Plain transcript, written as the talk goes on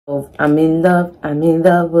I'm in love,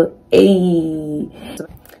 hey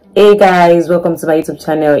guys, welcome to my YouTube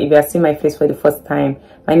channel. If you are seeing my face for the first time,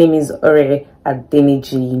 my name is Ore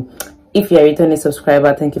Adeniji. If you are a returning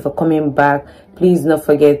subscriber, thank you for coming back. Please don't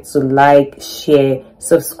forget to like, share,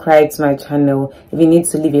 subscribe to my channel. If you need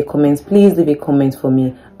to leave a comment, please leave a comment for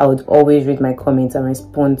me. I would always read my comments and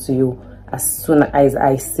respond to you as soon as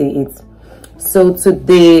I see it. So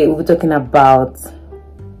today we're talking about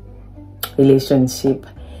relationship.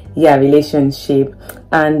 Relationship,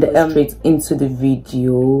 and straight into the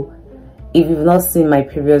video. If you've not seen my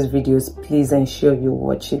previous videos, please ensure you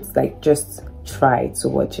watch it. Like, just try to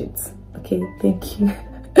watch it. Okay, thank you.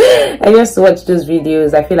 I just watch those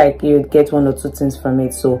videos. I feel like you get one or two things from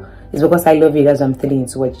it, so it's because I love you, that's why I'm telling you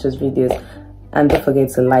to watch those videos. And don't forget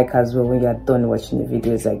to like as well when you are done watching the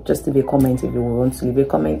videos. Like, just leave a comment if you want to leave a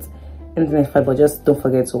comment, anything is fine, but just don't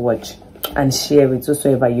forget to watch and share with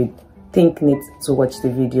whosoever you think needs to watch the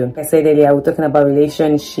video. Like I said earlier, we're talking about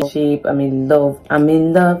relationship. I'm in love.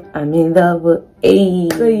 Hey.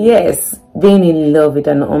 So yes, being in love with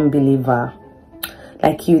an unbeliever,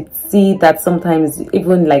 like, you see that sometimes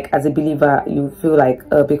even like as a believer you feel like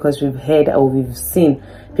because we've heard or we've seen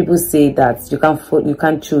people say that you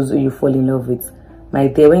can't choose who you fall in love with. My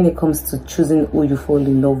dear, when it comes to choosing who you fall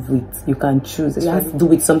in love with, you can choose. You have to do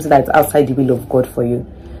with something that's outside the will of God for you.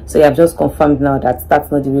 So you have just confirmed now that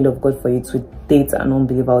that's not the will of God for you to date an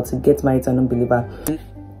unbeliever or to get married to an unbeliever.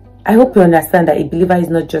 I hope you understand that a believer is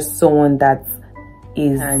not just someone that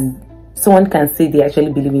is, and someone can say they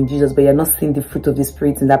actually believe in Jesus, but you're not seeing the fruit of the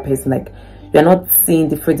Spirit in that person. Like, you're not seeing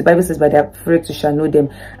the fruit. The Bible says, by their fruit you shall know them.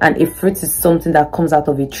 And a fruit is something that comes out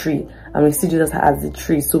of a tree. And we see Jesus as the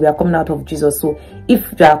tree. So we are coming out of Jesus. So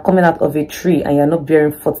if you are coming out of a tree and you're not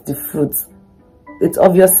bearing forth the fruit, it's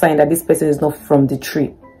obvious sign that this person is not from the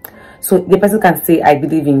tree. So the person can say, I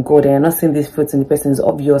believe in God, and you're not seeing this fruit in the person. It's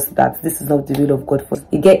obvious that this is not the will of God for you.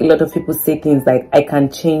 You get a lot of people say things like, I can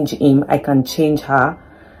change him, I can change her,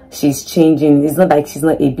 she's changing. It's not like she's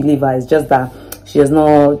not a believer, it's just that she does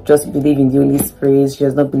not just believe in the Holy Spirit. She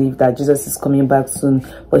does not believe that Jesus is coming back soon,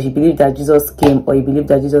 but she believes that Jesus came, or he believed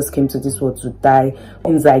that Jesus came to this world to die,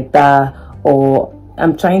 things like that. Or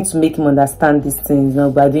I'm trying to make him understand these things,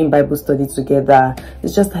 by doing Bible study together.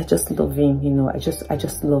 It's just, I just love him, I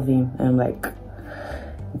just love him. And I'm like,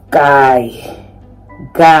 guy,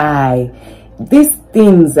 these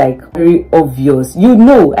things, like, very obvious,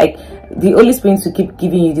 like the Holy Spirit to keep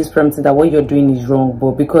giving you this prompting that what you're doing is wrong,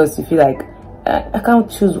 but because you feel like I can't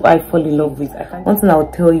choose who I fall in love with. One thing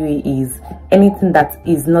I'll tell you is, anything that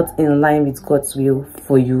is not in line with God's will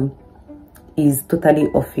for you is totally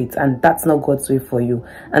off it, and that's not God's way for you.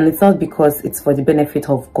 And it's not because it's for the benefit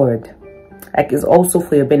of God, like, it's also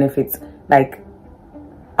for your benefit. Like,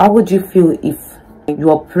 how would you feel if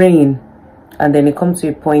you are praying and then it comes to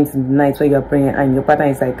a point in the night where you're praying and your partner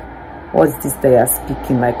is like, what's this that you're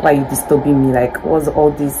speaking? Like, why are you disturbing me? Like, what's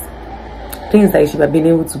all these things that you should have been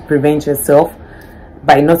able to prevent yourself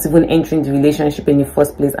by not even entering the relationship in the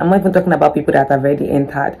first place? I'm not even talking about people that have already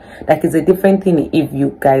entered. Like, it's a different thing if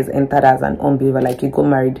you guys entered as an unbeliever. Like, you got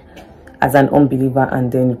married as an unbeliever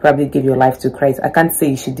and then you probably give your life to Christ. I can't say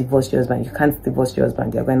you should divorce your husband. You can't divorce your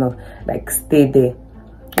husband. You're going to, like, stay there.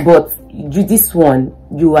 But this one,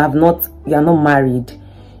 you're not married.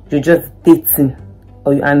 You're just dating,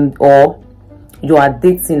 or you are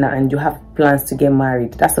dating and you have plans to get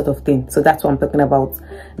married, that sort of thing. So that's what I'm talking about.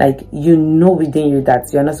 Like, within you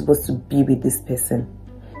that you're not supposed to be with this person.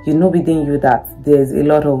 Within you that there's a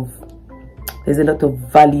lot of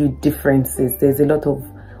value differences. There's a lot of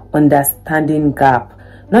understanding gap.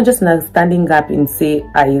 Not just understanding gap in, say,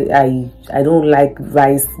 I don't like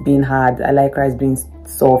rice being hard, I like rice being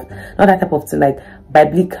soft. Not that type of thing. Like,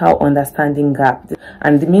 biblical understanding gap.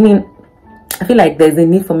 And the meaning, I feel like there's a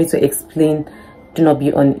need for me to explain, do not be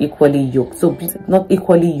unequally yoked. So not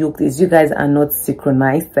equally yoked is you guys are not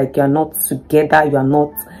synchronized. Like, you're not together.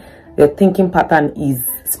 Your thinking pattern is,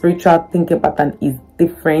 spiritual thinking pattern is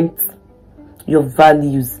different. Your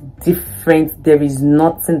values different. There is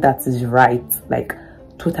nothing that is right. Like,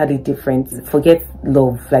 totally different. Forget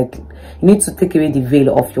love. Like, you need to take away the veil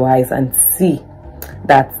off your eyes and see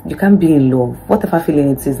that you can't be in love. Whatever feeling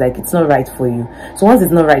it is, like, it's not right for you. So once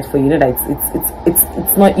it's not right for you, you know that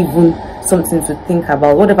it's not even something to think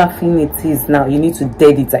about. Whatever feeling it is now, you need to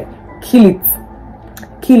dead it. Like, kill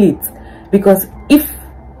it. Because if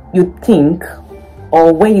you think,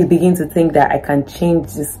 or when you begin to think that I can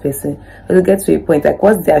change this person, you'll get to a point like,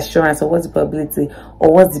 what's the assurance, or what's the probability,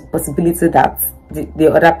 or what's the possibility that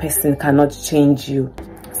the other person cannot change you?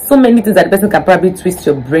 So many things that the person can probably twist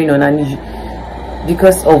your brain on, and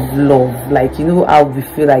because of love. Like, how we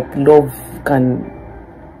feel like love can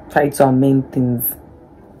try to amend things.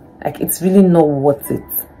 Like, it's really not worth it.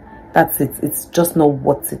 That's it. It's just not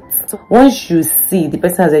worth it. So once you see the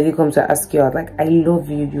person has already come to ask you out, like, I love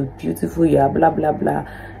you, you're beautiful, you're blah blah blah,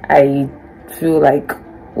 I feel like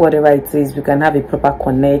whatever it is, we can have a proper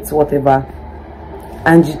connect, whatever,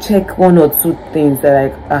 and you check one or two things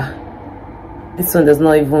that, like, this one does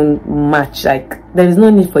not even match, like, there is no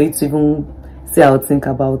need for you to even say I'll think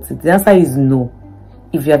about it. The answer is no.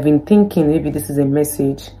 If you have been thinking maybe this is a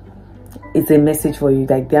message, it's a message for you,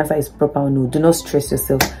 like, the answer is proper no. Do not stress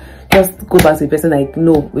yourself. Just go back to the person, like,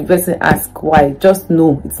 no. If the person asks why, just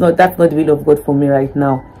no. It's not, that's not the will of God for me right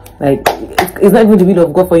now. Like, it's not even the will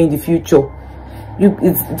of God for you in the future.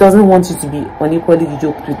 It doesn't want you to be unequally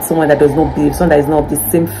yoked with someone that does not believe, someone that is not of the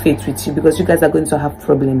same faith with you, because you guys are going to have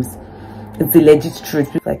problems. It's the legit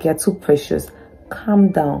truth. Like, you're too precious.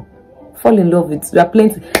 Calm down. Fall in love with. There are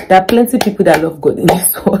plenty people that love God in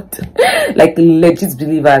this world. Like, legit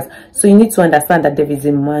believers. So you need to understand that there is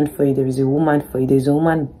a man for you, there is a woman for you, there is a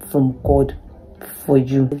woman from God for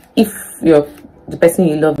you. If the person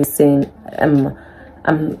you love is saying, I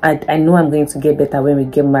know I'm going to get better when we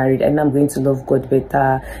get married, and I'm going to love God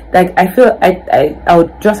better, like, I feel I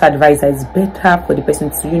would just advise that it's better for the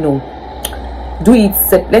person to, you know, do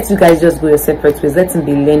it. Let you guys just go your separate ways. Let him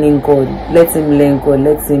be learning God. Let him learn God.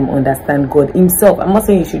 Let him understand God himself. I'm not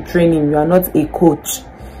saying you should train him. You are not a coach.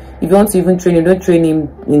 If you want to even train him, don't train him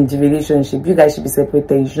in the relationship. You guys should be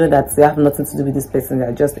separated. You should know that they have nothing to do with this person. They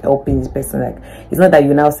are just helping this person. Like, it's not that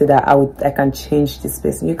you now say that I can change this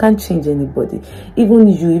person. You can't change anybody. Even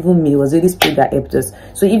you, even me, it was really spirit that helped us.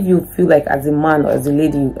 So if you feel like as a man or as a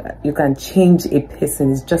lady, you can change a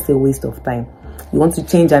person, it's just a waste of time. You want to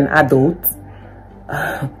change an adult,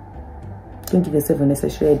 don't give yourself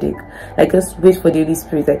unnecessary headache. Like, just wait for the Holy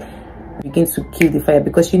Spirit, like, begin to kill the fire,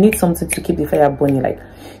 because you need something to keep the fire burning. Like,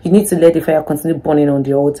 you need to let the fire continue burning on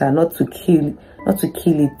the altar, not to kill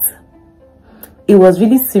it. It was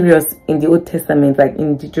really serious in the Old Testament, like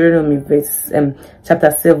in Deuteronomy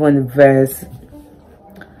chapter 7 verse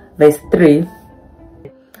 3.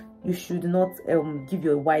 You should not give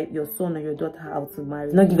your wife, your son or your daughter out to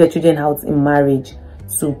marry. Not give your children out in marriage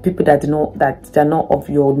to people that they're not of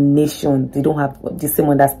your nation. They don't have the same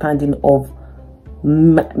understanding of,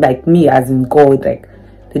 like, me as in God. Like,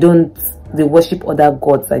 they worship other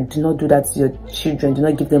gods. Like, do not do that to your children. Do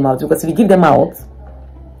not give them out, because if you give them out,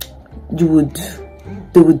 they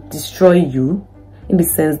would destroy you, in the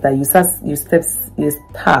sense that you start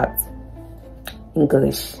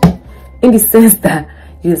English, in the sense that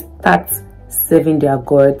you start serving their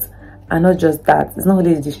gods. And not just that, it's not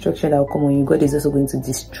only the destruction that will come on you, God is also going to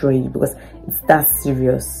destroy you, because it's that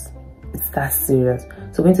serious. It's that serious.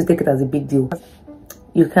 So we need to take it as a big deal.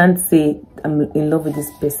 You can't say, I'm in love with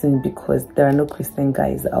this person because there are no Christian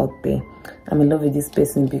guys out there. I'm in love with this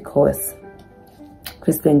person because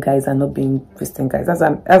Christian guys are not being Christian guys. As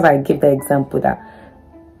I give the example that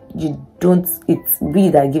you don't, it's we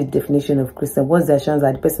that give the definition of Christian. What's the assurance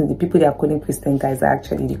that the people they are calling Christian guys are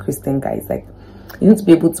actually the Christian guys? Like, you need to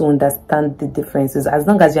be able to understand the differences. As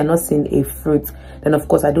long as you're not seeing a fruit, then of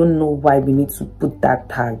course I don't know why we need to put that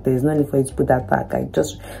tag. There's no need for you to put that tag. Like,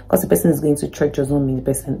 just because the person is going to church does not mean the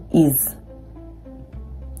person is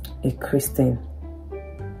a Christian.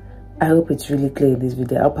 I hope it's really clear in this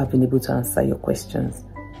video. I hope I've been able to answer your questions.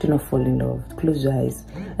 Do not fall in love. Close your eyes.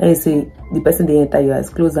 And you say the person they enter your eyes,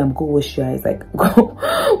 close them, go wash your eyes. Like, go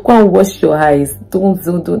and wash your eyes. Don't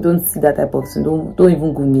see that type of thing. Don't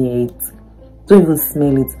even go near it. Don't even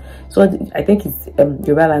smell it. So I think it's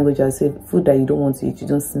Yoruba language. I'll say food that you don't want to eat, you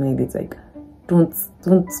don't smell it. Like, don't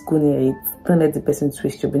go near it. Don't let the person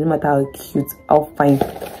twist you. But no matter how cute, how fine,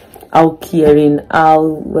 how caring, how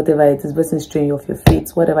whatever it is, person straying you off your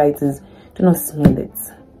feet, whatever it is, do not smell it.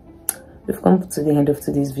 We've come to the end of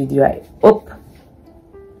today's video. I hope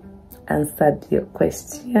answered your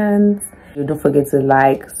questions. You don't forget to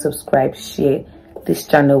like, subscribe, share this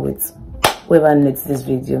channel with whoever needs this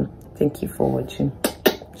video. Thank you for watching.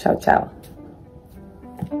 Ciao, ciao.